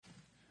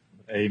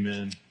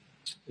Amen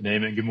and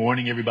amen. Good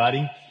morning,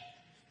 everybody.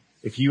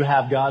 If you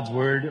have God's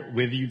word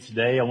with you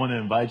today, I want to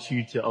invite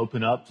you to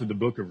open up to the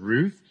book of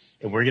Ruth,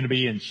 and we're going to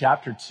be in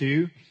chapter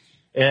 2.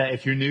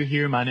 If you're new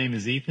here, my name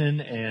is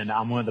Ethan, and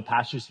I'm one of the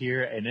pastors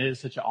here, and it is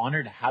such an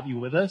honor to have you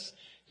with us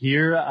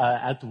here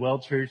at the Well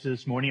Church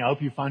this morning. I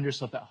hope you find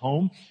yourself at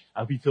home.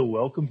 I hope you feel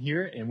welcome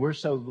here, and we're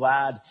so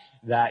glad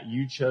that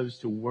you chose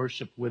to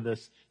worship with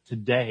us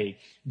today.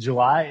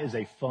 July is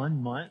a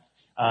fun month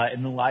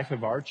in the life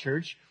of our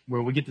church,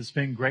 where we get to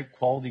spend great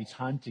quality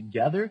time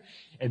together.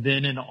 And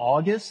then in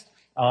August,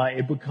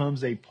 it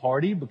becomes a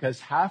party because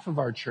half of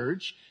our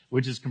church,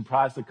 which is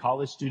comprised of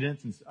college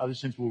students and other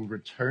students, will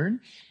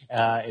return.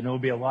 And it will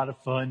be a lot of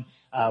fun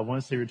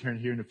once they return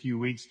here in a few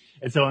weeks.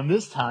 And so in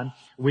this time,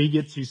 we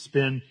get to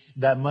spend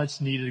that much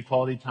needed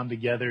quality time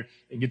together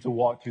and get to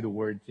walk through the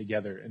Word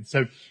together. And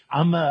so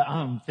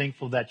I'm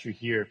thankful that you're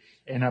here.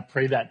 And I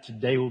pray that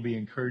today will be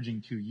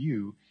encouraging to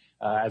you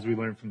as we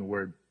learn from the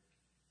Word.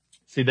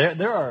 See,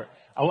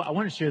 I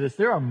want to share this.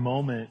 There are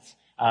moments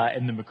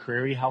in the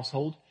McCreary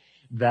household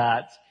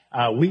that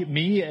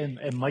me and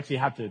Lexi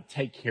have to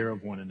take care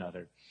of one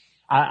another.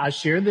 I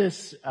share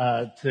this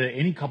to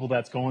any couple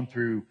that's going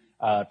through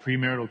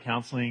premarital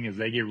counseling as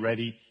they get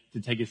ready to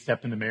take a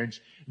step into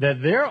marriage,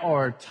 that there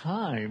are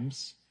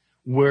times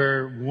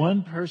where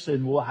one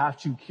person will have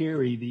to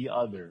carry the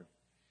other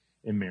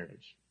in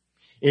marriage.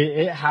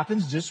 It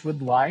happens just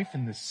with life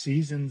and the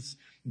seasons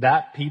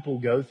that people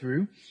go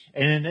through.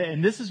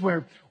 And this is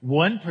where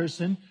one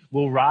person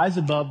will rise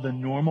above the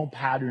normal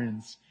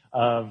patterns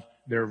of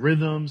their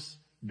rhythms,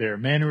 their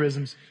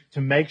mannerisms,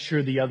 to make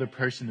sure the other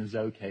person is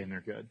okay and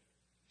they're good.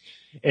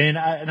 And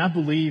I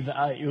believe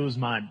it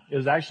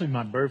was actually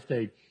my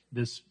birthday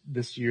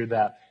this year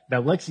that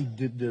Lexi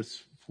did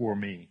this for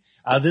me.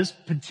 This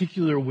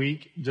particular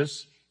week,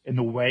 just in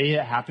the way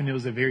it happened, it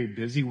was a very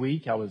busy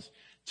week. I was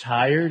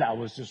tired. I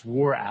was just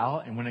wore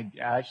out. And when it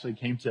actually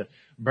came to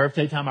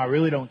birthday time, I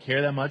really don't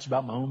care that much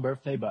about my own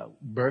birthday, but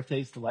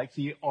birthdays to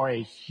Lexi are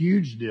a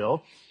huge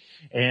deal.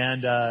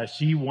 And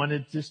she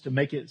wanted just to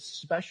make it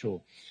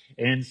special.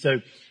 And so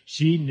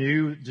she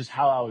knew just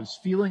how I was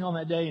feeling on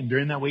that day and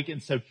during that week.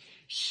 And so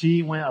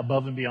she went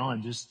above and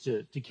beyond just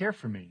to care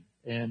for me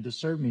and to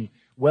serve me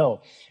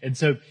well. And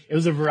so it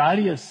was a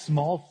variety of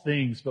small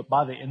things, but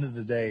by the end of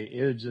the day,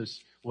 it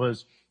just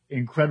was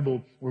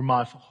incredible, where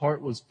my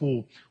heart was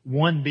full.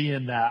 One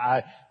being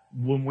that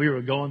when we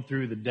were going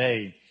through the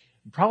day,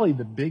 probably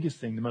the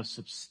biggest thing, the most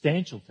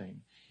substantial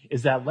thing,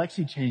 is that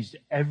Lexi changed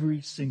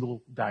every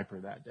single diaper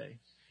that day.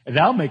 And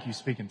that'll make you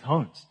speak in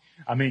tongues.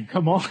 I mean,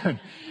 come on.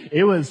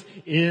 It was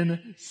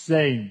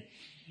insane.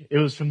 It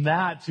was from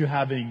that to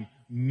having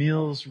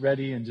meals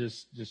ready and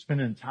just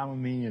spending time with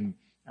me, and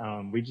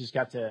we just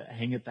got to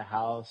hang at the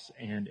house,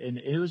 and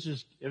it was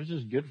just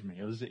good for me.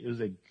 It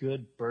was a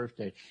good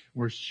birthday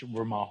where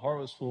my heart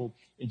was full,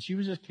 and she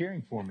was just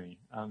caring for me.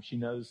 She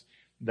knows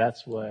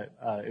that's what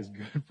is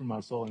good for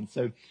my soul, and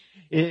so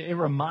it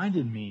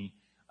reminded me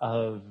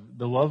of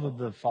the love of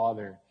the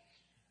Father.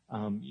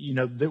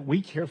 That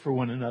we care for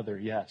one another,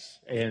 yes,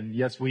 and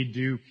yes, we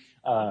do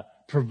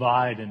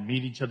provide and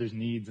meet each other's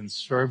needs and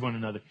serve one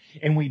another,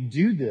 and we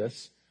do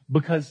this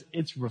because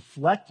it's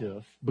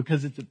reflective,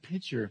 because it's a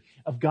picture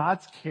of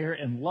God's care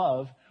and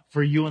love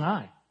for you and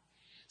I.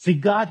 See,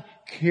 God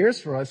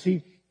cares for us.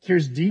 He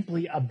cares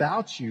deeply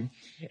about you.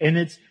 And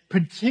it's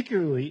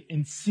particularly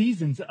in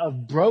seasons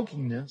of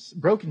brokenness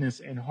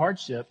and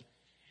hardship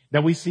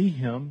that we see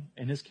Him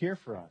and His care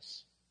for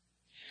us.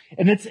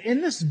 And it's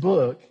in this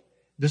book,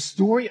 the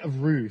story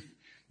of Ruth,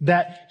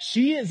 that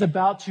she is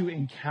about to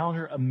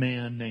encounter a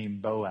man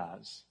named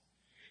Boaz.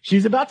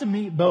 She's about to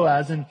meet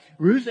Boaz, and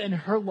Ruth, and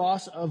her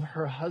loss of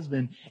her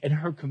husband and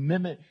her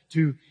commitment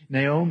to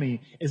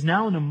Naomi, is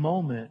now in a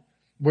moment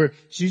where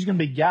she's going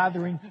to be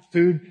gathering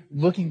food,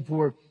 looking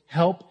for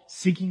help,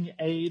 seeking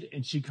aid,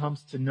 and she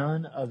comes to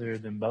none other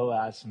than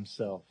Boaz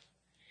himself.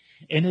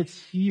 And it's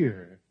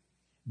here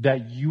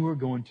that you are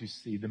going to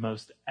see the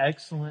most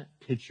excellent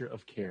picture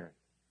of care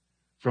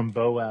from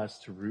Boaz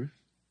to Ruth.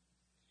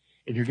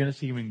 And you're going to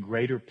see an even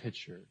greater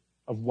picture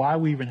of why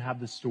we even have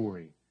the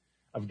story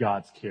of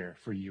God's care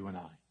for you and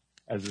I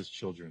as His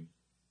children.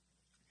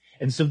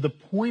 And so the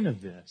point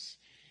of this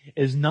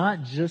is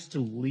not just to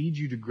lead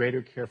you to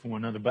greater care for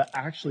one another, but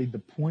actually the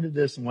point of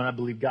this, and what I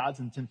believe God's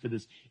intent for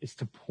this, is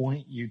to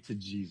point you to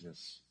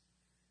Jesus,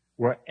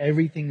 where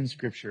everything in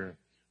Scripture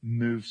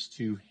moves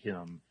to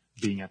Him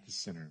being at the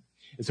center.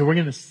 And so we're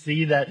going to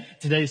see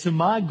that today. So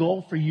my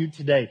goal for you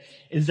today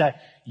is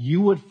that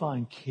you would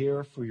find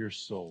care for your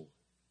soul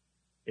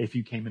if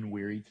you came in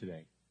weary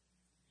today.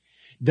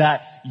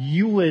 That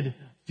you would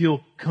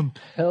feel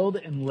compelled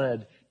and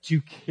led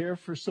to care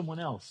for someone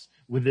else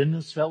within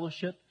this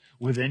fellowship,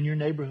 within your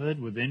neighborhood,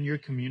 within your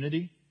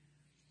community.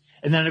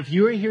 And that if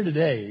you are here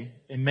today,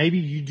 and maybe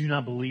you do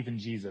not believe in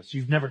Jesus,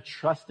 you've never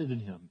trusted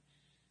in Him,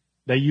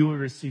 that you would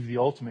receive the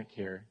ultimate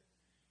care,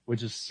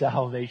 which is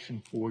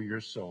salvation for your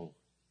soul.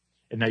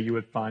 And that you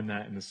would find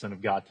that in the Son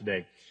of God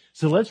today.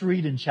 So let's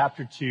read in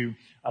chapter 2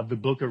 of the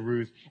book of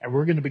Ruth, and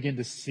we're going to begin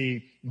to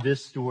see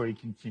this story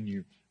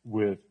continue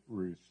with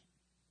Ruth.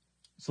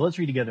 So let's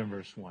read together in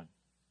verse 1.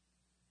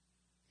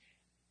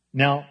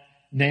 Now,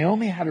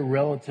 Naomi had a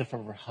relative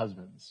of her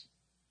husband's,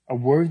 a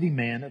worthy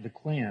man of the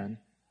clan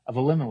of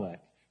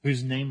Elimelech,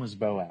 whose name was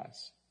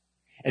Boaz.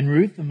 And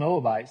Ruth the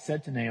Moabite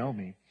said to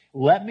Naomi,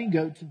 "Let me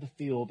go to the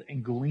field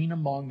and glean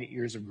among the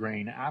ears of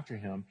grain after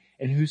him,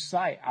 in whose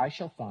sight I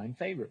shall find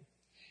favor."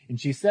 And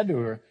she said to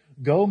her,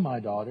 "Go, my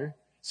daughter."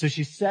 So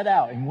she set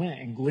out and went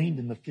and gleaned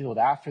in the field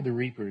after the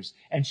reapers.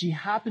 And she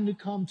happened to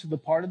come to the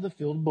part of the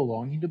field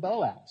belonging to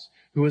Boaz,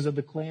 who was of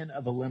the clan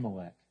of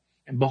Elimelech.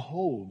 And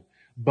behold,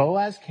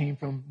 Boaz came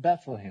from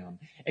Bethlehem.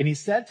 And he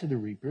said to the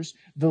reapers,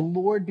 "The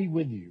Lord be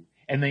with you."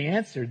 And they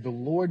answered, "The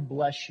Lord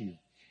bless you."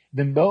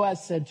 Then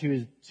Boaz said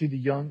to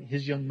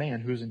his young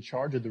man who was in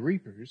charge of the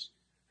reapers,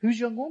 "Whose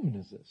young woman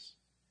is this?"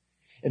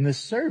 And the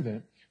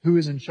servant who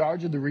is in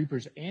charge of the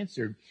reapers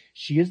answered,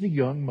 "She is the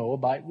young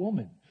Moabite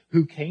woman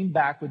who came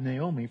back with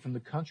Naomi from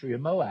the country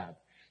of Moab.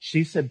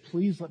 She said,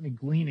 'Please let me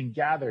glean and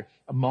gather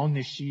among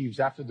the sheaves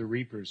after the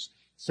reapers.'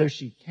 So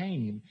she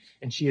came,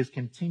 and she has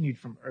continued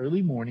from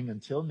early morning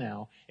until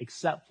now,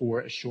 except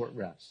for a short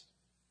rest."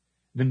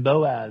 Then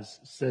Boaz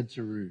said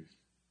to Ruth,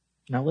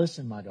 "Now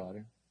listen, my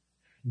daughter.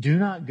 Do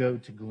not go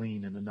to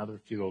glean in another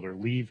field or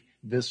leave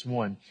this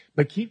one,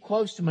 but keep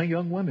close to my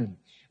young women.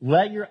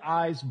 Let your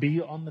eyes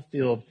be on the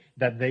field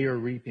that they are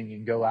reaping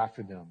and go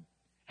after them.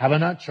 Have I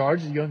not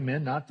charged the young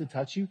men not to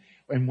touch you?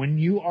 And when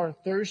you are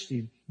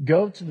thirsty,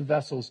 go to the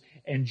vessels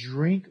and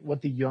drink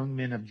what the young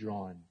men have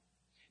drawn."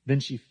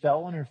 Then she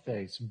fell on her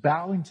face,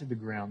 bowing to the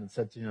ground, and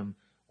said to him,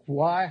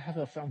 "Why have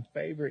I found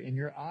favor in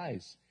your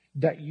eyes,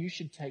 that you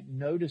should take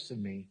notice of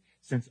me,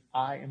 since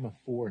I am a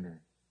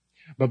foreigner?"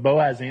 But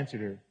Boaz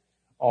answered her,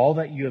 "All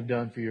that you have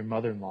done for your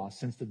mother-in-law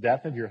since the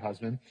death of your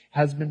husband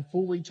has been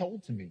fully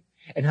told to me,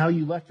 and how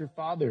you left your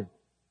father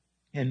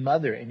and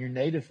mother and your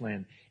native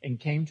land and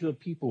came to a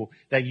people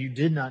that you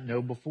did not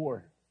know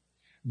before.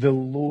 The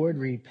Lord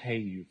repay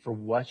you for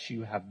what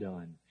you have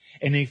done,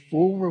 and a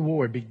full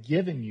reward be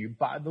given you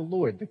by the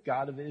Lord, the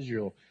God of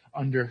Israel,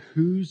 under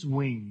whose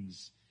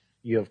wings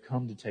you have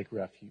come to take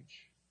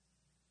refuge."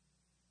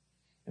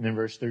 And then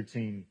verse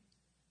 13,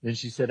 then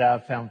she said, "I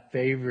have found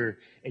favor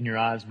in your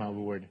eyes, my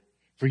Lord,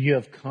 for you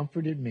have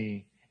comforted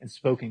me and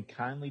spoken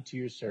kindly to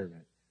your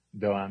servant,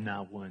 though I am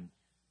not one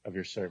of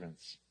your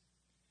servants."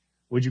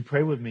 Would you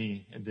pray with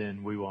me, and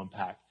then we will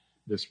unpack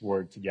this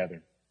word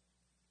together.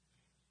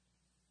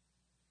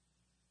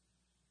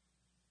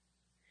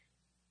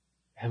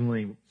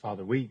 Heavenly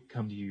Father, we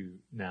come to you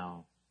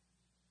now,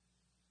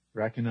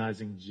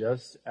 recognizing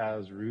just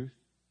as Ruth,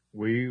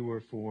 we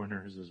were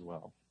foreigners as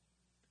well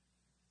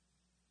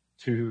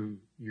to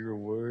your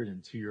word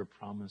and to your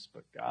promise.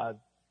 But God,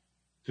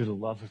 through the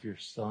love of your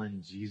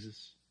Son,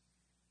 Jesus,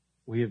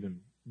 we have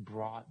been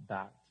brought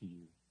back to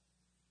you.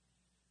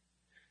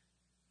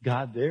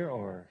 God, there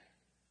are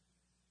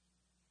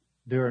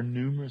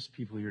numerous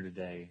people here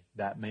today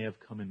that may have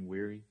come in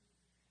weary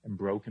and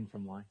broken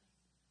from life.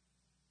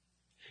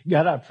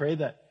 God, I pray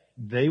that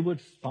they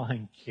would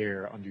find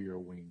care under your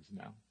wings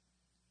now.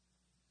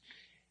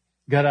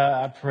 God,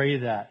 I pray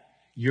that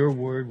your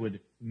word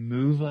would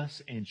move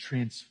us and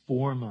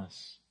transform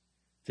us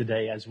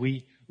today as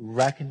we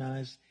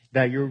recognize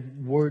that your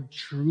word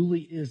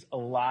truly is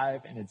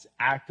alive and it's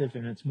active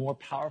and it's more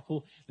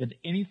powerful than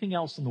anything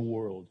else in the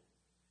world.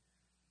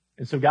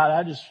 And so, God,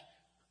 I just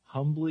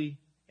humbly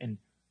and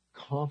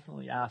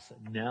confidently ask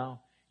that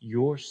now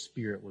your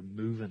Spirit would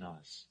move in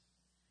us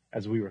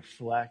as we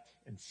reflect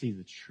and see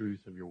the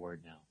truth of your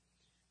word now.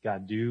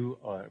 God, do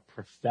a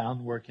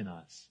profound work in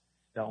us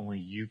that only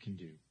you can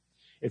do.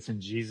 It's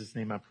in Jesus'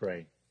 name I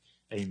pray.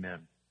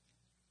 Amen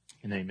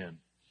and amen.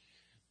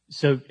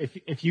 So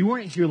if you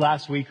weren't here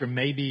last week, or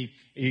maybe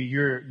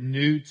you're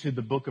new to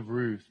the book of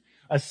Ruth,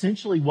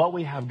 essentially what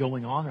we have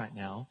going on right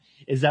now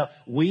is that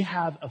we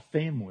have a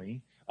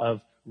family of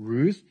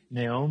Ruth,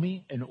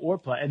 Naomi, and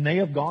Orpah, and they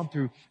have gone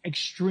through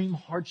extreme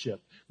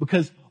hardship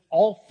because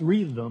all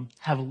three of them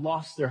have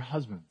lost their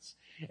husbands.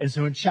 And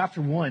so in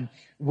chapter 1,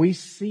 we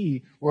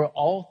see where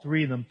all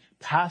three of them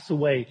pass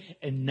away,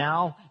 and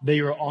now they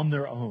are on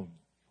their own.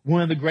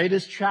 One of the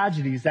greatest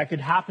tragedies that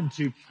could happen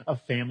to a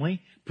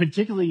family,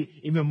 particularly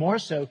even more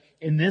so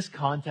in this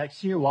context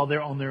here while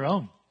they're on their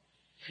own.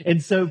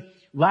 And so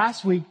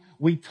last week,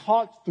 we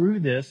talked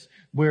through this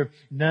where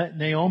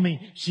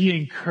Naomi, she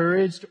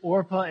encouraged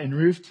Orpah and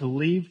Ruth to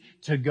leave,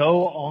 to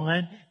go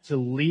on, to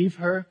leave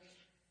her.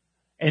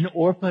 And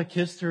Orpah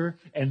kissed her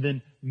and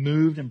then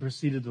moved and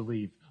proceeded to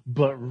leave.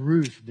 But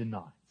Ruth did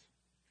not.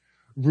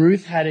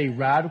 Ruth had a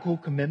radical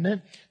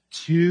commitment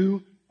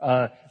to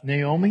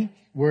Naomi,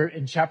 where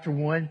in chapter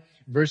 1,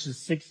 verses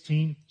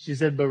 16, she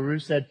said, "But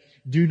Ruth said,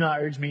 'Do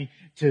not urge me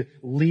to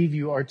leave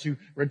you or to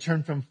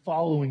return from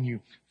following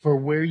you. For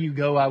where you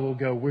go, I will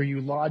go. Where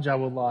you lodge, I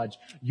will lodge.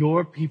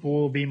 Your people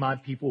will be my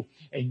people,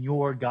 and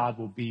your God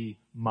will be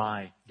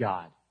my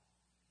God.'"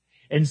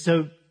 And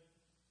so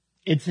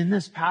it's in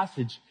this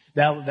passage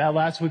that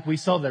last week we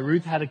saw that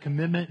Ruth had a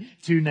commitment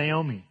to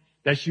Naomi.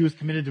 that she was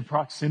committed to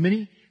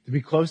proximity, to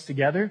be close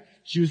together.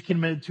 She was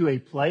committed to a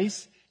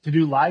place, to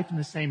do life in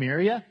the same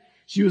area.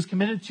 She was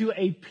committed to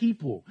a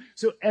people.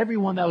 So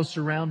everyone that was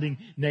surrounding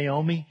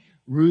Naomi,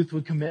 Ruth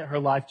would commit her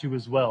life to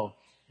as well.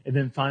 And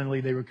then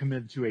finally, they were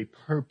committed to a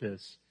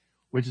purpose,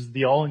 which is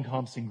the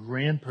all-encompassing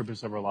grand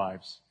purpose of our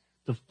lives,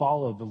 to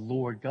follow the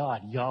Lord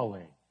God,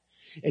 Yahweh.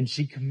 And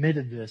she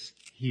committed this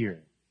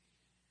here.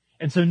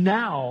 And so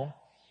now,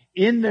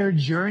 in their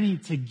journey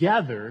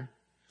together,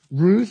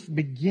 Ruth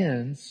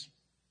begins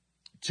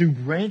to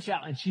branch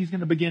out, and she's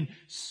going to begin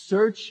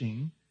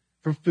searching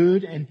for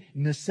food and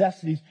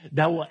necessities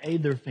that will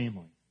aid their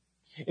family.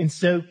 And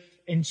so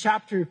in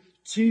chapter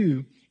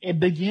 2, it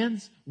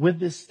begins with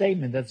this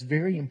statement that's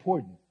very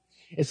important.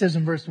 It says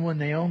in verse 1,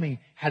 Naomi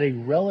had a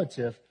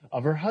relative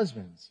of her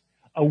husband's,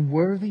 a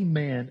worthy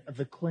man of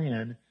the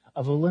clan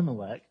of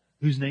Elimelech,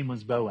 whose name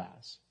was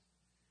Boaz.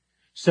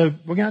 So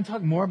we're going to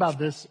talk more about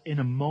this in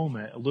a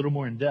moment, a little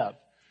more in depth.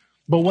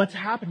 But what's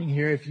happening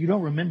here, if you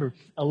don't remember,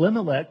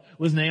 Elimelech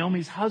was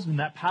Naomi's husband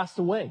that passed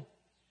away.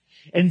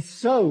 And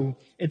so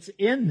it's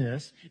in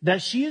this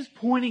that she is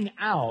pointing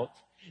out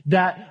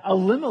that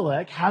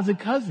Elimelech has a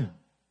cousin.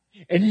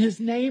 And his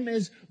name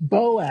is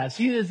Boaz.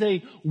 He is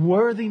a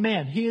worthy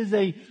man. He is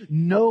a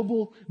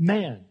noble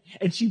man.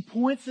 And she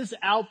points this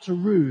out to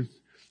Ruth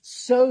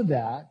so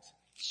that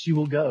she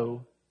will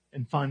go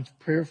and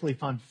prayerfully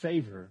find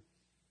favor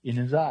in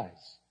his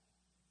eyes.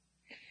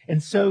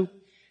 And so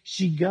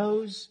she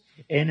goes,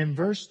 and in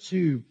verse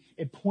 2,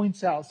 it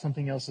points out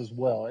something else as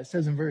well. It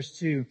says in verse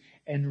 2,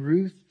 and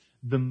Ruth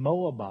the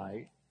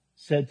Moabite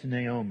said to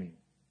Naomi,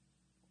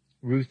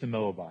 Ruth the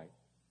Moabite.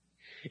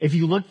 If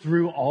you look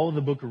through all of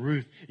the book of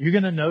Ruth, you're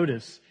going to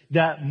notice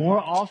that more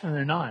often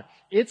than not,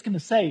 it's going to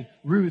say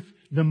Ruth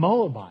the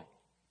Moabite.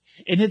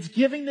 And it's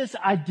giving this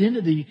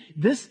identity,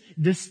 this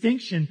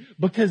distinction,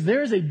 because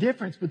there is a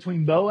difference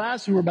between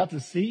Boaz, who we're about to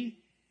see,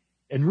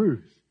 and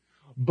Ruth.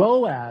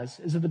 Boaz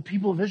is of the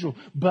people of Israel,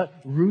 but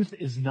Ruth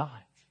is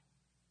not.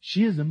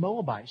 She is a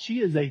Moabite. She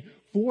is a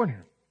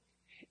foreigner.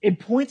 It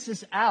points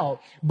this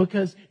out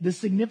because the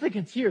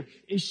significance here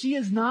is she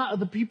is not of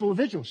the people of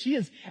Israel. She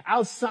is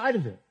outside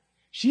of it.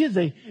 She is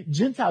a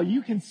Gentile.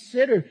 You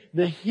consider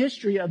the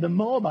history of the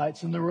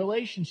Moabites and the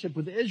relationship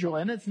with Israel,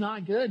 and it's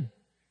not good.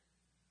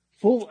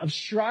 Full of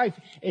strife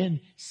and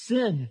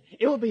sin.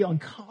 It would be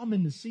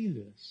uncommon to see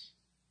this.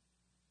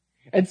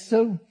 And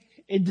so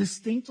it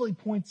distinctly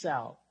points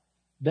out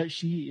that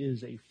she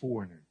is a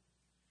foreigner.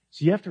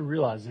 So you have to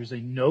realize there's a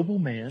noble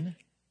man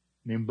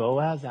named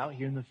Boaz out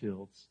here in the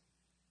fields,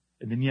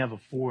 and then you have a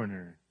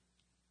foreigner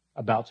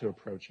about to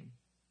approach him.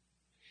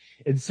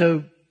 And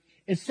so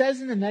it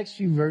says in the next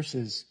few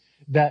verses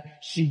that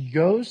she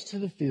goes to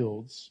the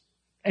fields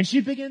and she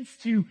begins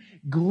to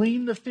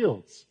glean the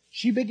fields.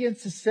 She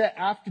begins to set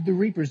after the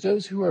reapers,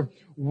 those who are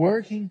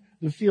working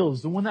the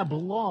fields, the one that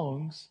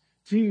belongs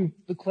to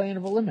the clan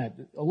of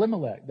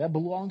Elimelech, that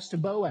belongs to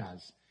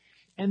Boaz.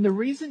 And the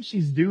reason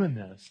she's doing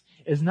this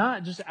is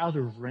not just out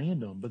of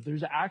random, but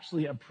there's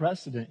actually a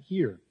precedent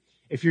here.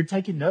 If you're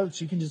taking notes,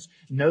 you can just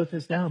note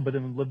this down. But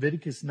in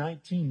Leviticus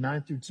 19,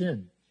 9 through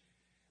 10,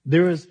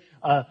 there is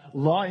a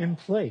law in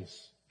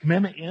place,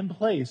 commandment in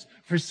place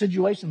for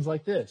situations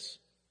like this,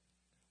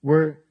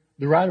 where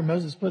the writer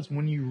Moses puts,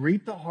 when you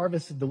reap the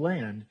harvest of the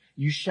land,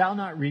 you shall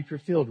not reap your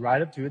field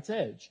right up to its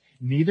edge.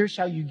 Neither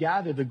shall you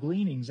gather the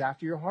gleanings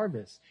after your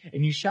harvest,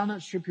 and you shall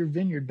not strip your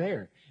vineyard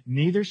bare.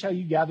 Neither shall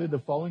you gather the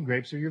fallen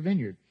grapes of your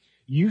vineyard.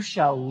 You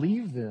shall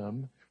leave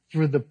them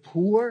for the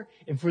poor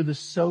and for the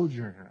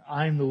sojourner.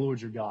 I am the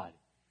Lord your God.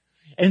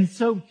 And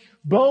so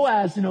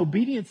Boaz, in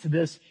obedience to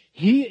this,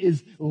 he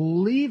is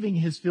leaving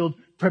his field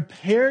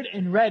prepared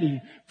and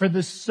ready for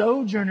the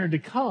sojourner to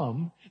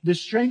come, the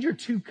stranger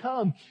to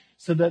come,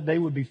 so that they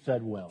would be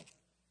fed well.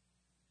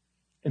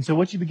 And so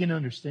what you begin to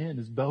understand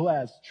is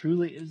Boaz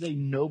truly is a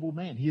noble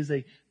man. He is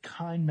a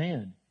kind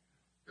man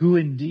who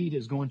indeed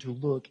is going to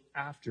look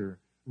after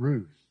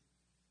Ruth.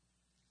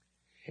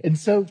 And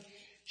so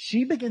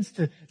she begins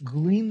to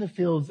glean the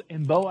fields,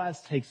 and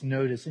Boaz takes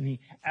notice, and he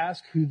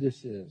asks who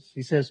this is.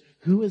 He says,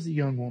 who is the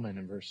young woman,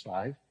 in verse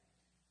 5?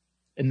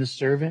 And the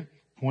servant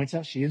points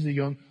out she is a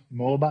young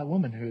Moabite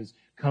woman who has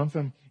come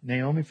from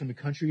Naomi from the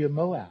country of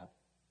Moab.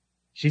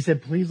 She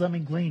said, please let me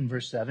glean,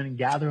 verse 7, and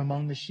gather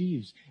among the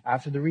sheaves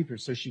after the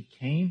reapers. So she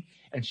came,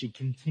 and she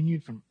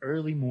continued from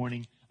early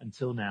morning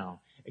until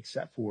now,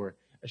 except for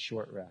a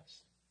short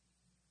rest.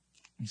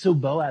 And so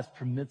Boaz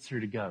permits her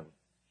to go.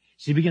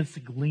 She begins to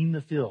glean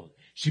the field.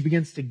 She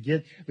begins to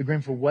get the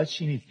grain for what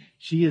she needs.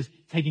 She is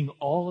taking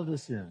all of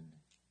this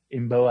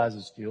in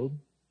Boaz's field.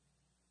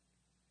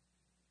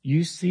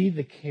 You see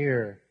the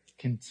care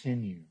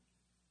continue.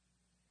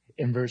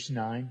 In verse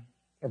 9,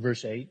 or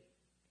verse 8,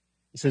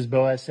 it says,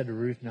 Boaz said to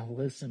Ruth, now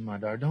listen, my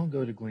daughter, don't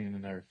go to glean in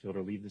another field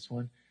or leave this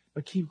one,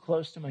 but keep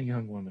close to my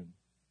young woman.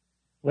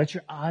 Let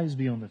your eyes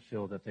be on the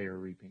field that they are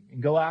reaping,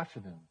 and go after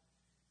them.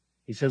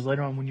 He says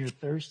later on, when you're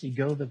thirsty,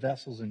 go to the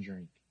vessels and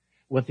drink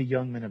what the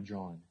young men have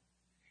drawn.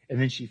 And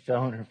then she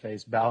fell on her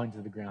face, bowing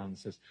to the ground, and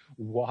says,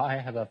 why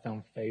have I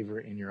found favor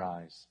in your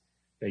eyes,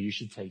 that you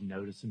should take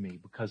notice of me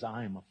because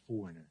I am a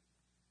foreigner.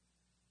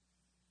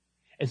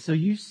 And so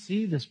you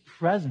see this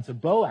presence of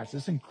Boaz,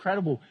 this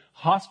incredible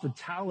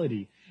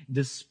hospitality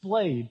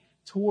displayed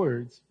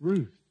towards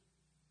Ruth.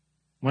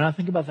 When I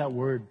think about that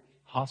word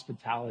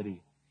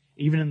hospitality,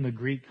 even in the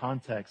Greek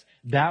context,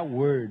 that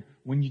word,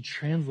 when you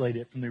translate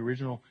it from the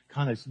original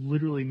context,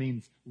 literally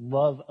means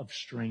love of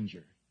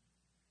stranger.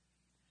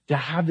 To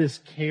have this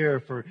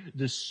care for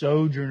the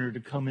sojourner to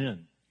come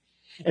in.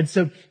 And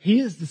so he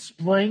is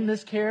displaying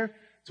this care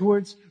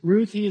towards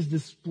Ruth. He is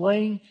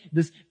displaying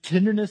this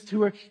tenderness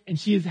to her, and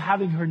she is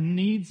having her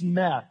needs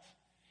met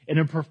in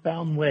a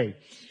profound way.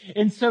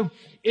 And so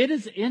it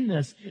is in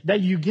this that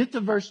you get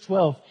to verse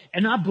 12,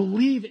 and I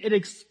believe it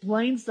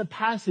explains the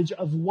passage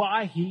of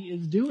why he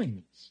is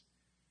doing this.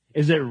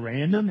 Is it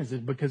random? Is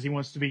it because he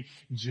wants to be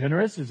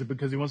generous? Is it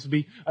because he wants to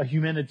be a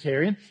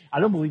humanitarian? I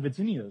don't believe it's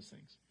any of those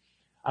things.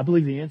 I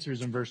believe the answer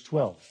is in verse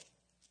 12.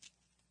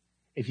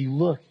 If you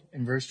look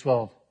in verse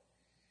 12,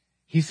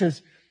 he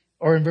says,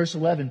 or in verse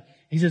 11,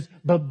 he says,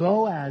 but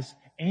Boaz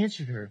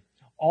answered her,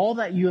 all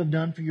that you have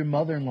done for your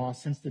mother-in-law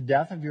since the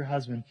death of your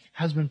husband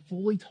has been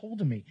fully told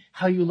to me,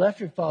 how you left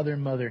your father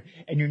and mother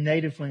and your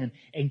native land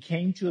and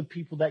came to a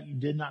people that you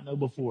did not know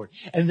before.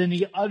 And then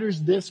he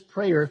utters this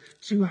prayer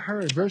to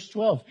her. Verse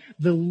 12,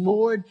 the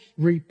Lord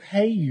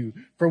repay you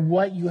for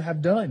what you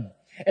have done,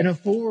 and a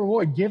full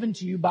reward given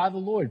to you by the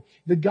Lord,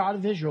 the God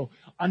of Israel,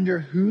 under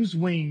whose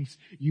wings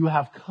you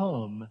have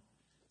come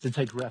to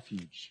take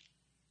refuge.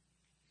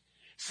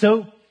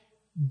 So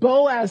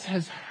Boaz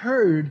has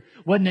heard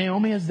what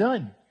Naomi has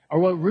done, or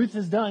what Ruth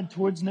has done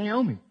towards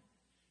Naomi.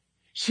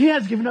 She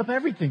has given up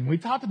everything. We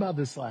talked about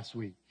this last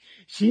week.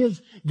 She has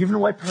given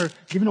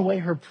away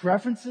her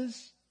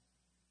preferences,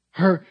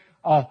 her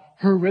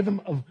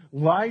rhythm of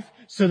life,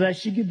 so that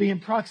she could be in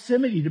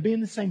proximity, to be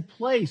in the same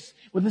place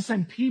with the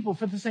same people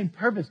for the same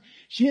purpose.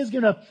 She has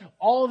given up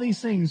all these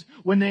things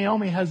when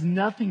Naomi has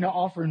nothing to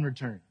offer in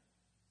return.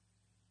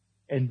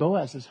 And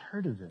Boaz has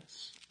heard of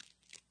this.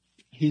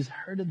 He's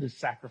heard of this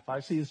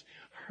sacrifice. He has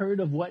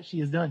heard of what she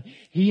has done.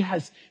 He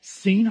has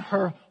seen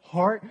her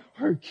heart,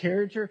 her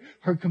character,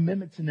 her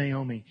commitment to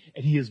Naomi,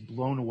 and he is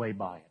blown away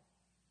by it.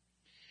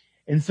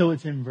 And so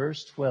it's in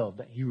verse 12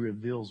 that he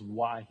reveals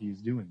why he's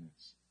doing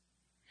this.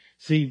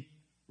 See,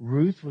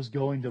 Ruth was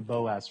going to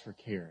Boaz for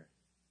care,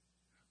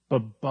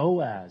 but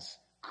Boaz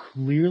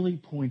clearly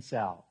points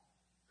out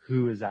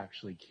who is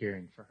actually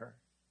caring for her.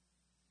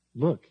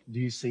 Look, do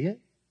you see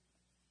it?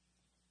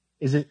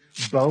 Is it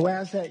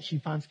Boaz that she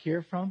finds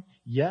care from?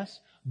 Yes.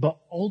 But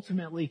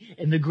ultimately,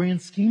 in the grand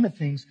scheme of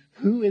things,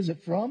 who is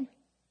it from?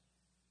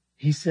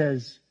 He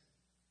says,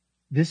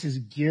 this is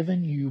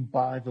given you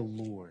by the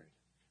Lord,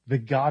 the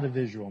God of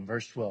Israel, in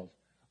verse 12,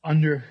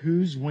 under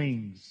whose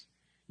wings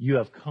you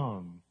have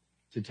come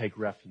to take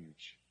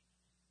refuge.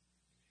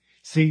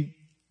 See,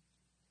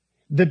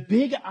 the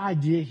big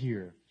idea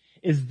here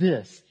is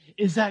this,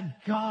 is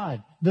that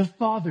God, the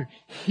Father,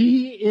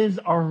 He is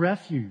our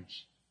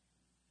refuge.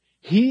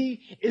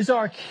 He is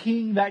our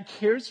King that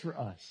cares for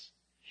us.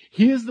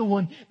 He is the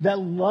one that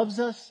loves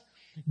us,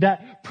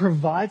 that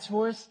provides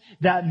for us,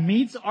 that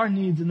meets our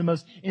needs in the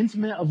most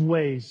intimate of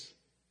ways,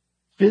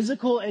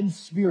 physical and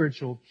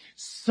spiritual,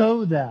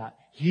 so that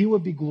He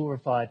would be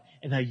glorified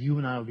and that you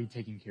and I would be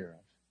taken care of.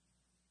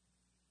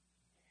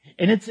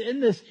 And it's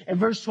in this, in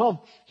verse 12,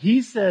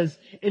 he says,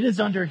 it is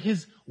under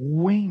His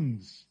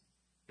wings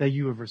that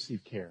you have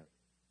received care.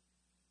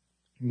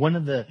 One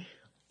of the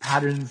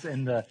patterns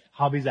and the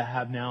hobbies I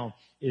have now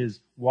is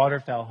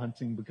waterfowl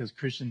hunting, because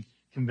Christian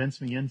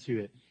convinced me into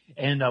it.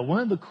 And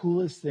one of the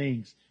coolest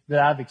things that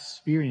I've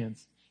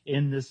experienced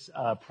in this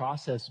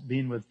process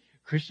being with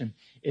Christian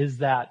is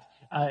that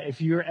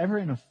if you're ever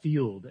in a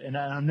field, and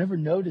I've never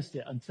noticed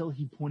it until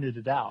he pointed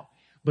it out,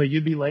 but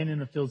you'd be laying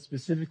in a field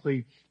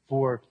specifically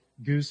for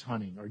goose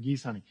hunting or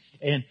geese hunting.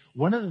 And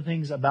one of the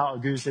things about a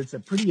goose, it's a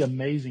pretty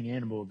amazing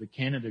animal, the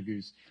Canada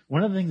goose.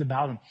 One of the things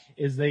about them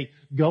is they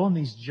go in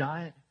these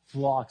giant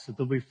flocks that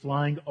they'll be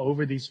flying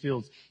over these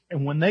fields.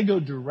 And when they go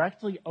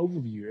directly over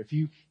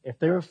you, if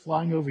they're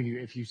flying over you,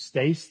 if you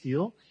stay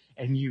still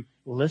and you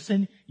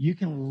listen, you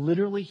can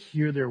literally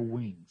hear their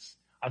wings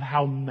of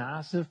how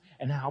massive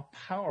and how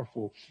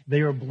powerful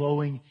they are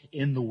blowing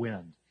in the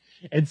wind.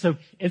 And so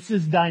it's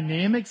this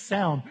dynamic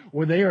sound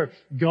where they are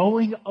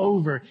going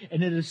over,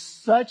 and it is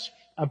such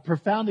a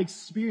profound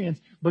experience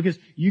because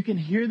you can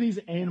hear these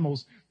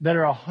animals that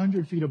are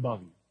 100 feet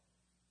above you.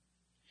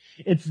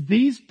 It's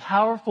these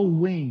powerful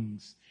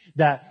wings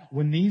that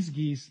when these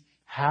geese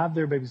have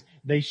their babies,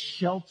 they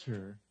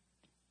shelter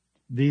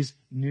these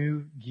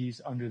new geese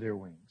under their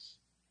wings.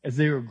 As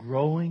they are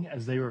growing,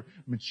 as they are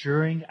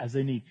maturing, as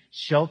they need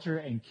shelter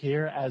and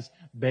care as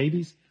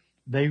babies,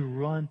 they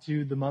run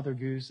to the mother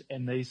goose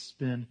and they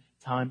spend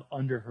time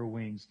under her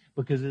wings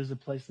because it is a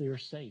place they are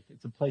safe.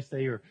 It's a place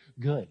they are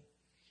good.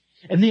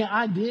 And the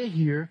idea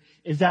here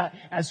is that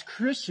as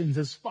Christians,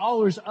 as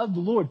followers of the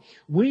Lord,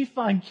 we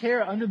find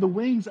care under the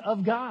wings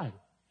of God.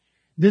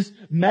 This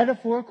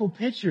metaphorical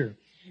picture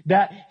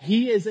that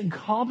He is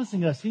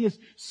encompassing us. He is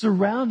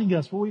surrounding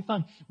us where we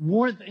find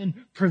warmth and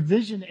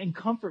provision and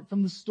comfort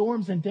from the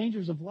storms and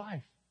dangers of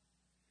life.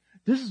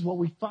 This is what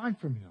we find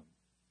from Him.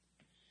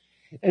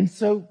 And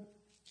so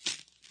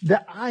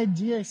the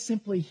idea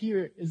simply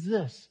here is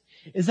this,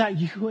 is that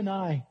you and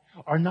I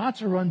are not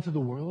to run to the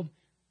world,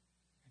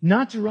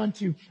 not to run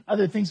to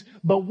other things,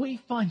 but we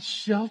find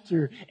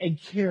shelter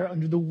and care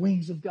under the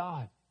wings of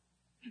God.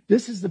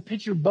 This is the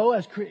picture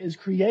Boaz is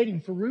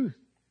creating for Ruth,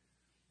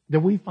 that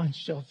we find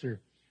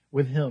shelter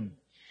with Him.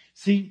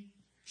 See,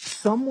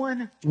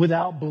 someone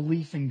without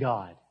belief in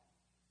God,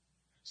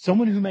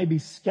 someone who may be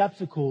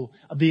skeptical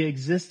of the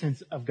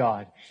existence of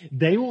God,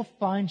 they will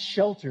find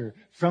shelter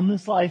from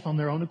this life on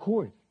their own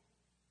accord.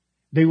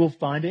 They will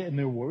find it in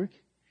their work.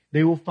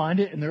 They will find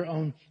it in their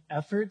own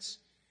efforts.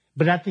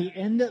 But at the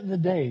end of the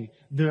day,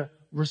 the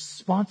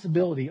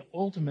responsibility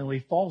ultimately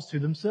falls to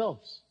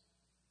themselves.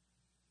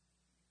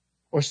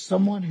 Or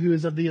someone who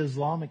is of the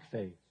Islamic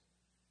faith.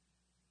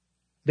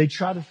 They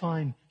try to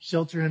find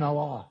shelter in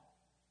Allah.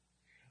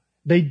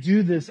 They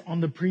do this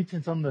on the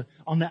pretense, on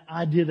the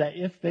idea that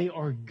if they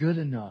are good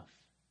enough,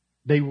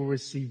 they will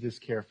receive this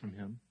care from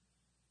Him.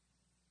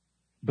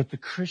 But the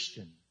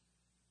Christian,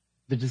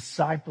 the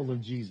disciple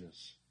of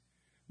Jesus,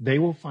 they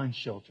will find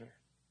shelter,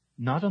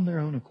 not on their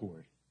own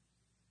accord,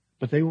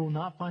 but they will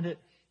not find it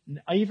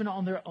even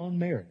on their own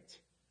merit,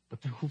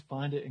 but they will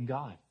find it in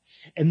God.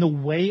 And the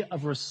weight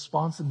of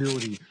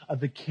responsibility of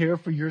the care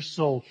for your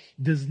soul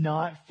does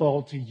not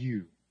fall to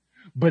you,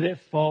 but it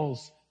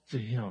falls to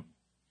Him.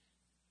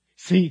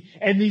 See,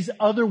 and these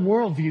other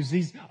worldviews,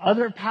 these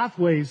other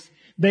pathways,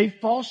 they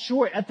fall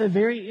short at the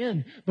very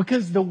end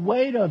because the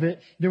weight of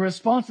it, the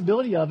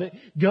responsibility of it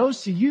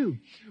goes to you.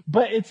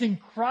 But it's in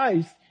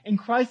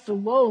Christ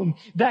alone,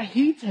 that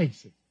He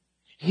takes it.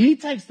 He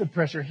takes the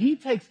pressure. He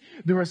takes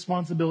the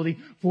responsibility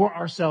for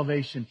our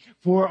salvation,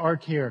 for our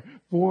care,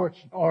 for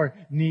our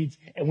needs.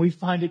 And we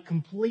find it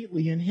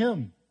completely in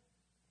Him.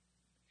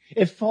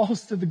 It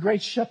falls to the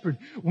great shepherd.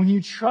 When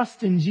you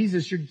trust in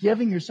Jesus, you're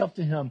giving yourself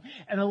to Him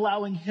and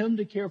allowing Him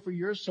to care for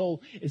your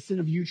soul instead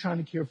of you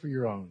trying to care for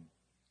your own.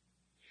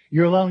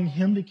 You're allowing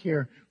Him to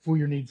care for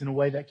your needs in a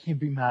way that can't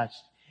be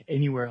matched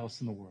anywhere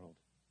else in the world.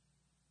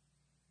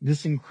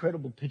 This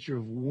incredible picture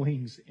of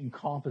wings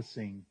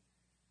encompassing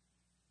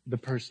the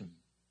person.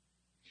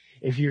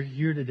 If you're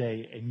here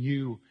today and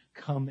you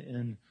come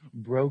in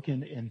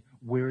broken and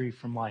weary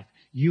from life,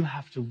 you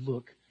have to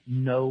look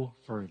no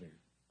further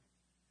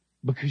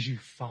because you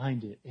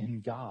find it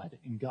in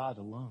God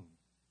alone.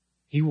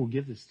 He will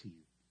give this to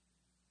you.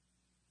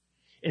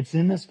 It's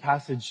in this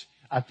passage,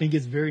 I think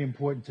it's very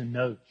important to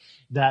note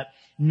that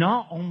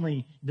not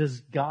only is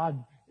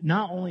God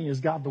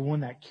the one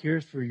that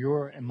cares for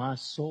your and my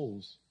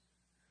souls,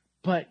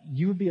 but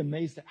you would be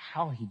amazed at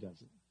how He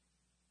does it.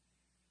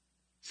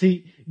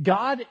 See,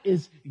 God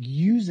is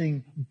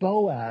using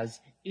Boaz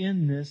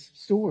in this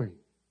story.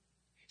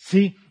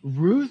 See,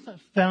 Ruth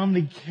found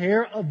the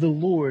care of the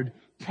Lord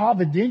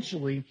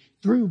providentially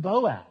through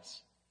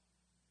Boaz.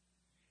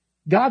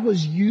 God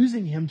was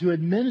using him to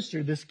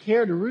administer this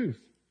care to Ruth.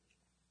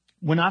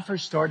 When I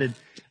first started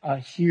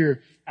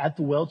here at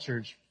the Well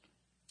Church,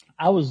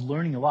 I was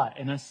learning a lot,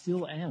 and I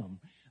still am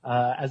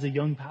as a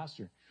young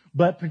pastor.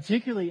 But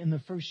particularly in the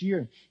first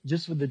year,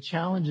 just with the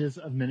challenges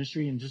of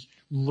ministry and just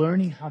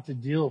learning how to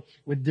deal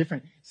with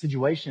different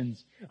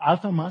situations, I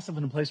found myself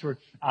in a place where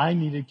I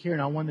needed care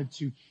and I wanted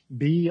to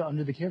be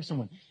under the care of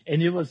someone.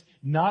 And it was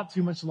not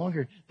too much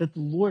longer that the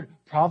Lord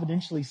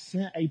providentially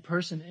sent a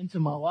person into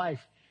my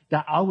life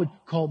that I would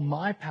call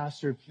my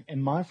pastor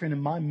and my friend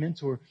and my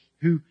mentor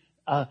who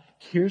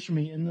cares for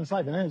me in this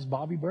life. And that is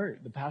Bobby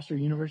Burt, the pastor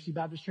of University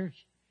Baptist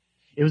Church.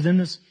 It was in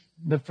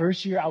the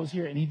first year I was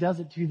here, and he does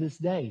it to this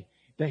day,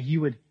 that he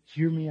would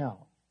hear me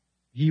out.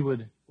 He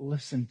would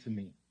listen to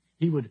me.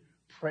 He would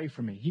pray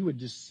for me. He would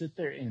just sit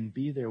there and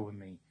be there with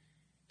me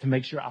to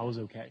make sure I was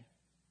okay.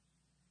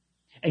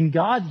 And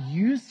God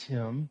used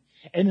him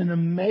in an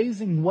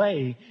amazing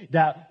way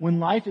that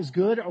when life is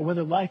good or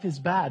whether life is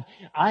bad,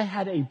 I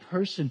had a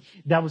person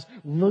that was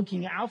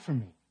looking out for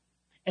me.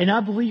 And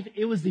I believe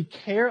it was the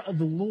care of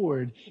the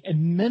Lord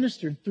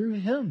administered through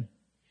him.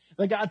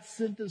 That God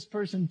sent this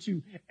person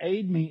to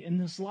aid me in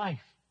this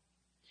life.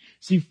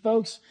 See,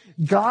 folks,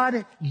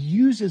 God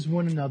uses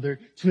one another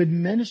to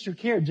administer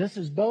care, just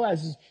as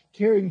Boaz is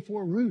caring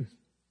for Ruth.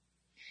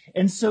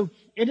 And so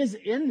it is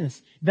in this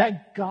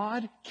that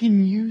God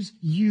can use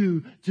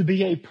you to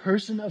be a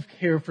person of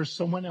care for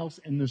someone else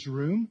in this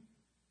room,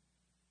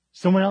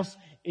 someone else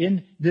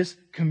in this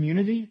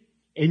community,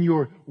 in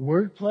your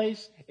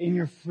workplace, in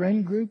your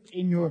friend group,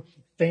 in your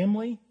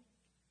family.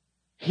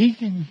 He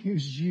can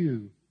use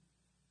you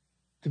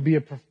to be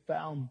a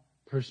profound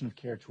person of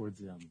care towards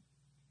them,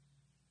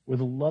 where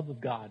the love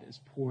of God is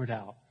poured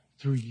out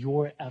through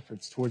your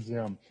efforts towards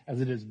them,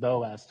 as it is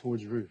Boaz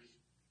towards Ruth.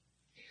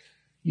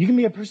 You can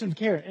be a person of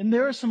care. And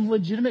there are some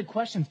legitimate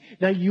questions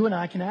that you and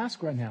I can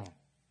ask right now.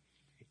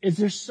 Is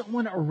there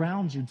someone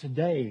around you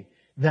today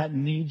that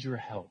needs your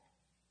help?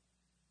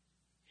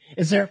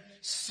 Is there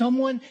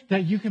someone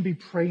that you can be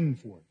praying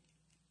for?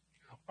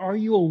 Are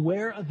you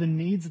aware of the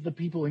needs of the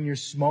people in your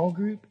small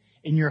group,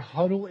 in your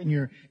huddle, in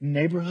your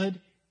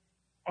neighborhood?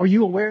 Are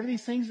you aware of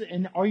these things?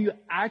 And are you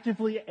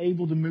actively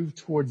able to move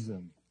towards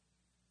them?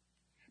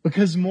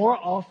 Because more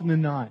often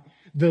than not,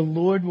 the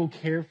Lord will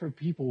care for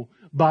people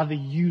by the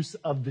use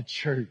of the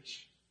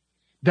church.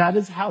 That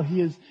is how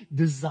He has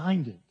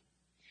designed it.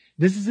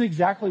 This is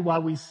exactly why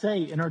we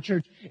say in our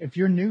church, if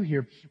you're new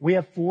here, we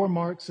have 4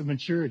 marks of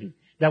maturity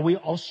that we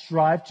all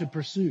strive to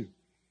pursue.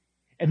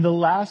 And the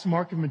last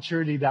mark of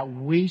maturity that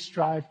we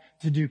strive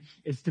to do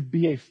is to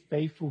be a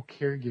faithful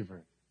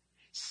caregiver.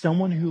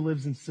 Someone who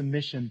lives in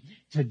submission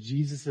to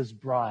Jesus'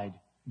 bride,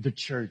 the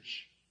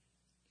church.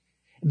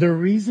 The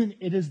reason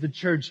it is the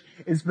church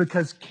is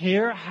because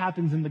care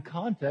happens in the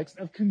context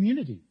of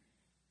community.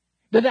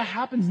 That it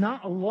happens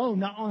not alone,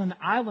 not on an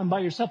island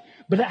by yourself,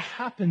 but it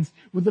happens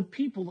with the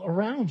people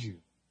around you.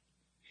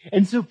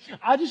 And so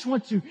I just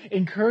want to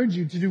encourage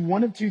you to do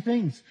one of 2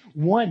 things.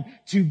 One,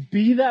 to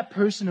be that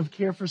person of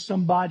care for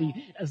somebody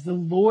as the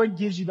Lord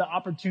gives you the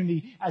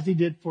opportunity, as He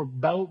did for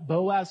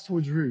Boaz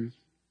towards Ruth.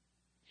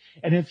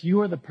 And if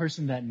you are the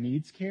person that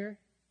needs care,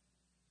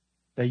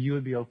 that you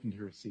would be open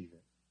to receive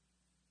it.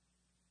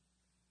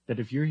 That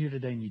if you're here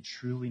today and you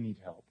truly need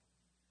help,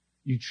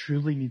 you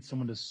truly need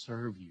someone to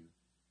serve you,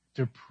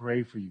 to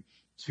pray for you,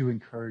 to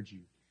encourage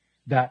you,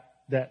 that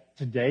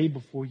today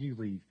before you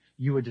leave,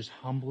 you would just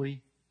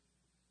humbly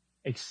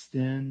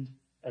extend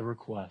a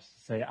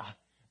request. Say,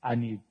 I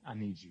need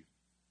you.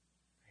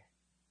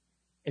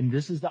 And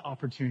this is the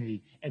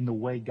opportunity and the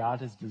way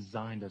God has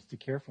designed us to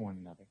care for one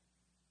another.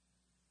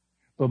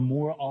 But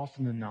more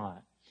often than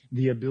not,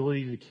 the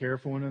ability to care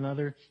for one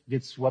another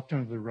gets swept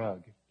under the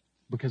rug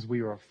because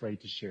we are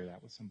afraid to share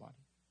that with somebody.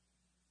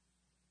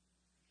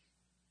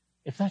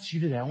 If that's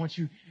you today, I want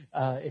you,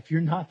 if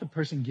you're not the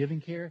person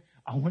giving care,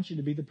 I want you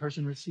to be the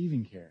person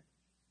receiving care.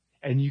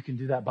 And you can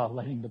do that by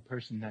letting the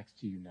person next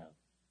to you know.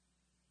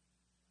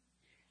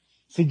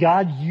 See,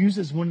 God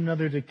uses one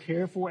another to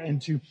care for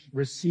and to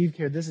receive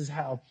care. This is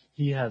how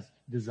He has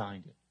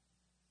designed it.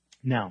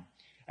 Now,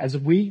 as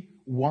we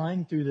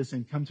wind through this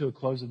and come to a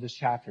close of this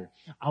chapter,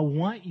 I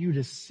want you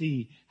to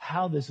see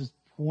how this is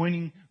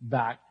pointing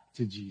back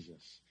to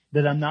Jesus.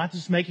 That I'm not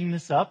just making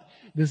this up.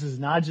 This is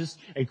not just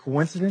a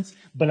coincidence,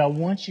 but I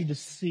want you to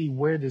see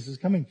where this is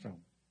coming from.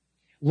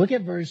 Look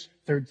at verse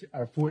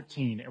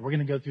 14, and we're going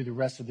to go through the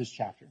rest of this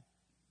chapter.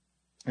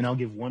 And I'll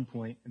give one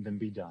point and then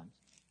be done.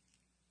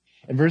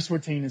 In verse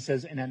 14, it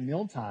says, "And at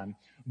mealtime,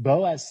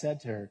 Boaz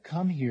said to her,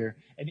 'Come here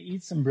and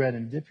eat some bread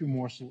and dip your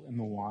morsel in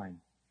the wine.'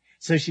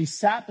 So she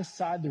sat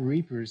beside the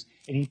reapers,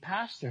 and he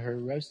passed to her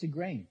roasted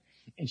grain.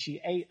 And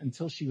she ate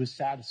until she was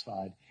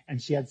satisfied,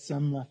 and she had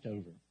some left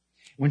over.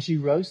 When she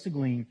rose to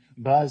glean,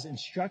 Boaz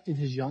instructed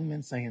his young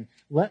men, saying,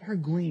 'Let her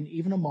glean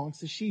even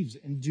amongst the sheaves,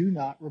 and do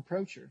not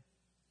reproach her.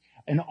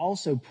 And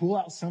also pull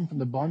out some from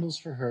the bundles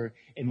for her,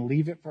 and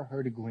leave it for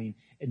her to glean,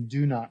 and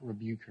do not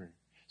rebuke her.'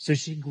 So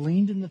she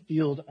gleaned in the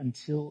field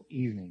until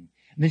evening.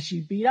 And then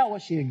she beat out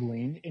what she had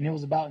gleaned, and it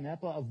was about an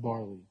ephah of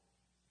barley.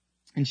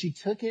 And she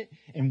took it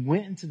and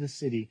went into the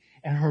city,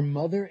 and her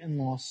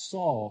mother-in-law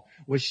saw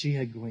what she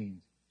had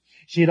gleaned.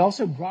 She had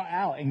also brought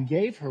out and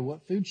gave her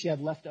what food she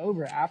had left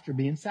over after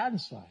being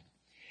satisfied.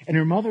 And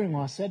her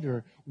mother-in-law said to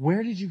her,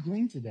 'Where did you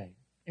glean today?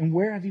 And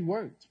where have you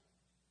worked?'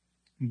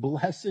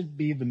 'Blessed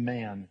be the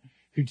man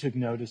who took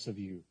notice of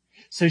you.'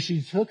 So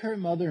she took her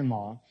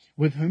mother-in-law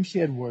with whom she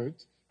had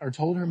worked, or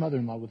told her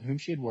mother-in-law with whom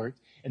she had worked,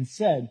 and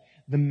said,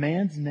 'The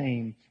man's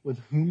name with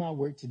whom I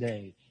work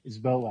today is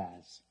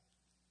Boaz.'"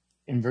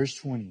 In verse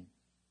 20,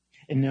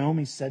 "And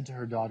Naomi said to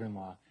her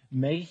daughter-in-law,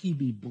 'May he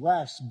be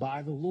blessed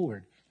by the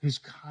Lord, whose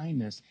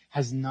kindness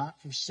has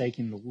not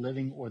forsaken the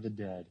living or the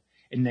dead.'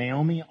 And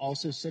Naomi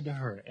also said to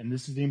her," and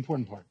this is the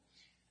important part,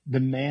 "The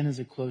man is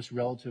a close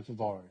relative of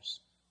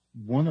ours,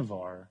 one of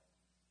our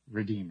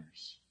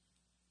redeemers."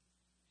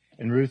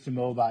 And Ruth the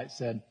Moabite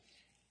said,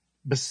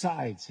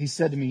 "Besides, he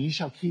said to me, 'You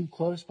shall keep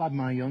close by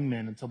my young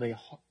men until they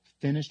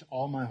finished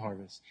all my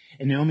harvest.'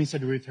 And Naomi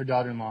said to Ruth, her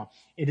daughter-in-law,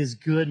 'It is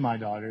good, my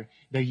daughter,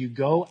 that you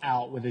go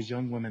out with his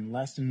young women,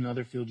 lest in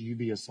another field you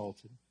be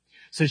assaulted.'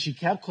 So she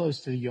kept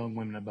close to the young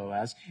women of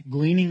Boaz,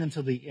 gleaning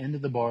until the end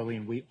of the barley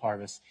and wheat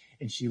harvest,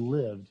 and she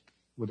lived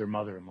with her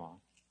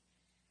mother-in-law."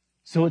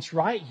 So it's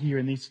right here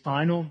in these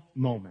final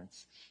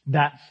moments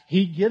that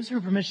he gives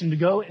her permission to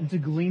go and to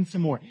glean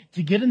some more,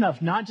 to get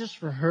enough, not just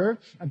for her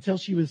until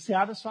she was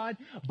satisfied,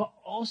 but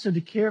also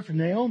to care for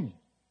Naomi.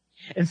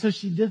 And so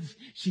she did.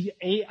 She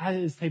ate at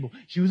his table.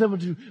 She was able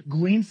to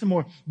glean some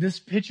more. This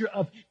picture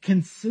of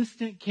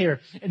consistent care.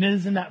 And it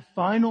is in that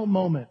final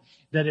moment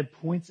that it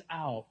points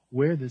out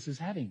where this is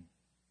heading.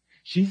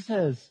 She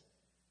says,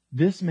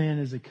 "This man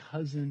is a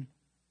cousin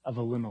of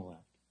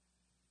Elimelech,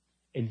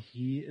 and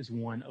he is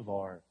one of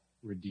our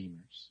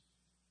redeemers."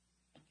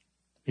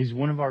 He's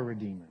one of our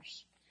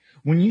redeemers.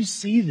 When you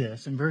see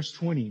this in verse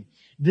 20,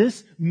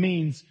 this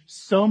means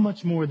so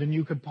much more than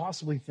you could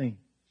possibly think.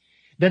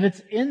 That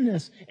it's in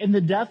this, in the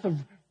death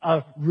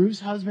of Ruth's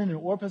husband and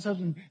Orpah's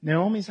husband,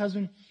 Naomi's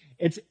husband,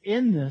 it's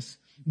in this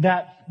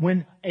that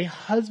when a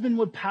husband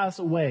would pass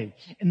away,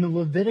 in the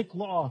Levitic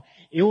law,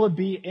 it would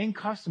be in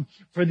custom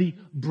for the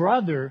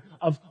brother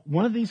of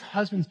one of these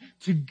husbands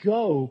to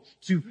go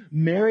to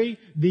marry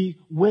the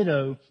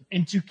widow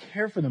and to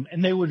care for them.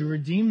 And they would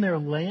redeem their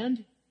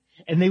land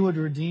and they would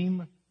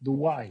redeem the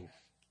wife.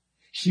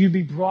 She would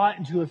be brought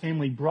into a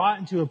family, brought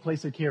into a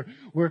place of care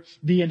where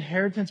the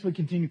inheritance would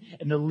continue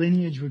and the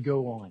lineage would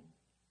go on.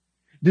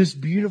 This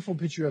beautiful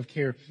picture of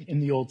care in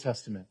the Old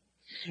Testament.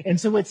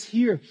 And so it's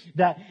here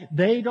that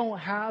they don't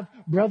have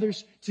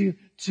brothers to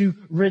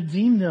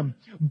redeem them,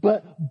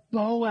 but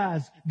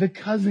Boaz, the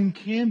cousin,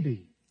 can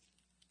be.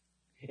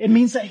 It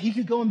means that he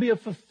could go and be a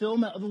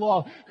fulfillment of the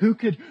law, who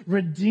could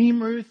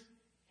redeem Ruth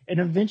and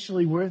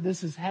eventually, where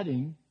this is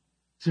heading,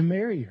 to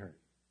marry her.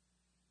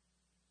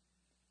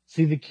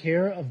 See, the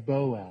care of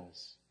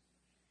Boaz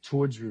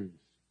towards Ruth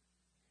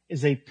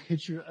is a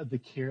picture of the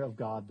care of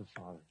God the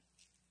Father.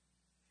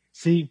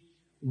 See,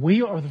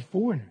 we are the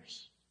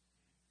foreigners.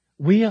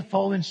 We have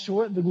fallen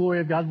short of the glory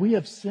of God. We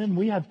have sinned.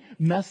 We have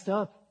messed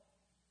up.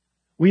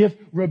 We have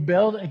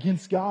rebelled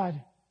against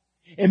God.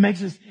 It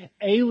makes us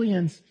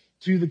aliens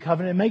to the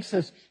covenant. It makes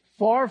us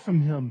far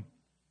from Him.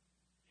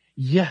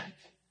 Yet,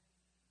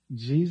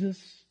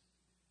 Jesus,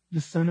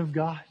 the Son of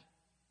God,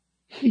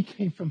 He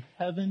came from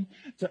heaven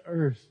to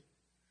earth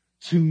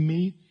to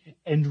meet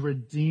and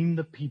redeem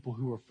the people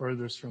who are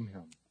furthest from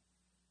Him.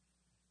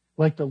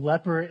 Like the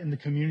leper in the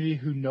community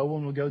who no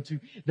one will go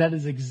to, that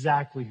is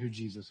exactly who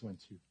Jesus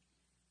went to.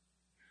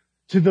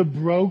 To the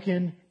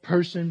broken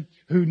person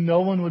who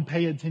no one would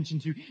pay attention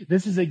to,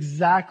 this is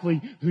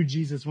exactly who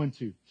Jesus went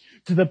to.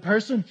 To the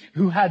person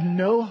who had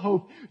no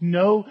hope,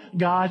 no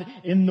God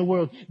in the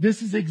world,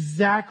 this is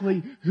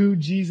exactly who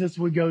Jesus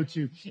would go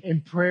to.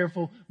 And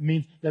prayerful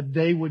means that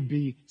they would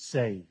be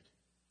saved.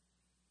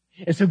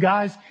 And so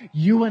guys,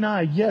 you and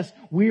I, yes,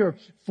 we are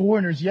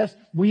foreigners. Yes,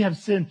 we have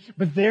sinned.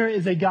 But there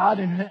is a God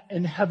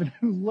in heaven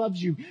who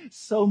loves you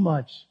so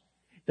much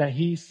that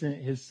He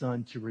sent His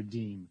Son to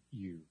redeem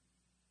you.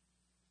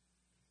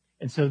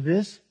 And so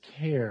this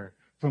care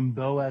from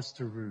Boaz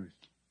to Ruth,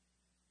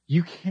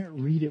 you can't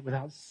read it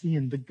without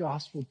seeing the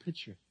gospel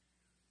picture.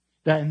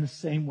 That in the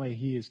same way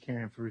He is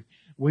caring for Ruth,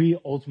 we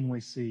ultimately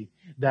see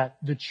that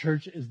the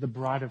church is the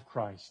bride of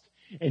Christ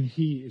and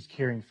He is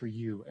caring for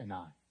you and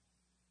I.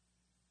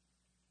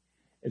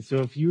 And so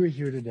if you are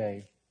here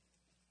today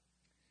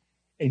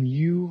and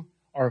you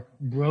are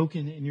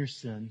broken in your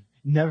sin,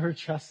 never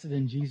trusted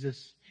in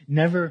Jesus,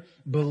 never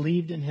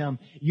believed in Him,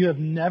 you have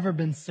never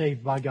been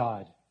saved by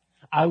God,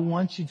 I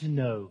want you to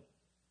know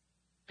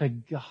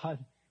that God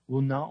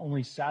will not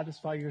only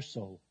satisfy your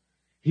soul,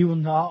 He will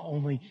not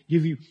only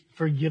give you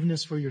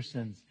forgiveness for your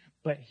sins,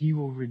 but He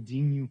will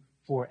redeem you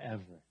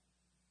forever,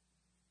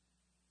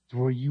 to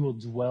where you will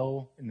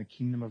dwell in the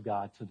kingdom of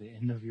God to the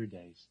end of your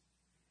days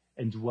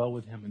and dwell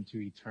with Him into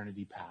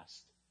eternity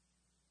past.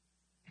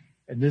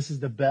 And this is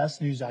the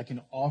best news I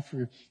can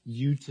offer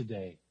you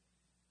today,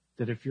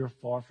 that if you're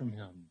far from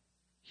Him,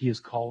 He is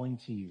calling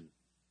to you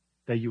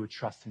that you would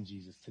trust in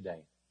Jesus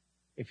today.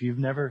 If you've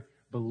never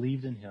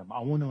believed in Him,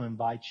 I want to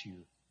invite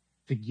you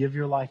to give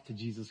your life to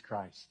Jesus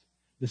Christ,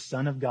 the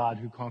Son of God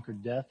who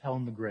conquered death, hell,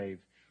 and the grave,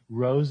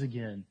 rose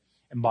again,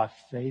 and by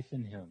faith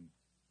in Him,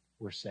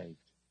 we're saved.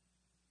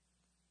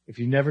 If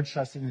you never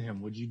trusted in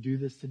Him, would you do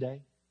this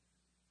today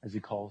as He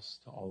calls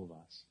to all of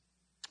us?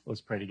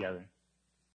 Let's pray together.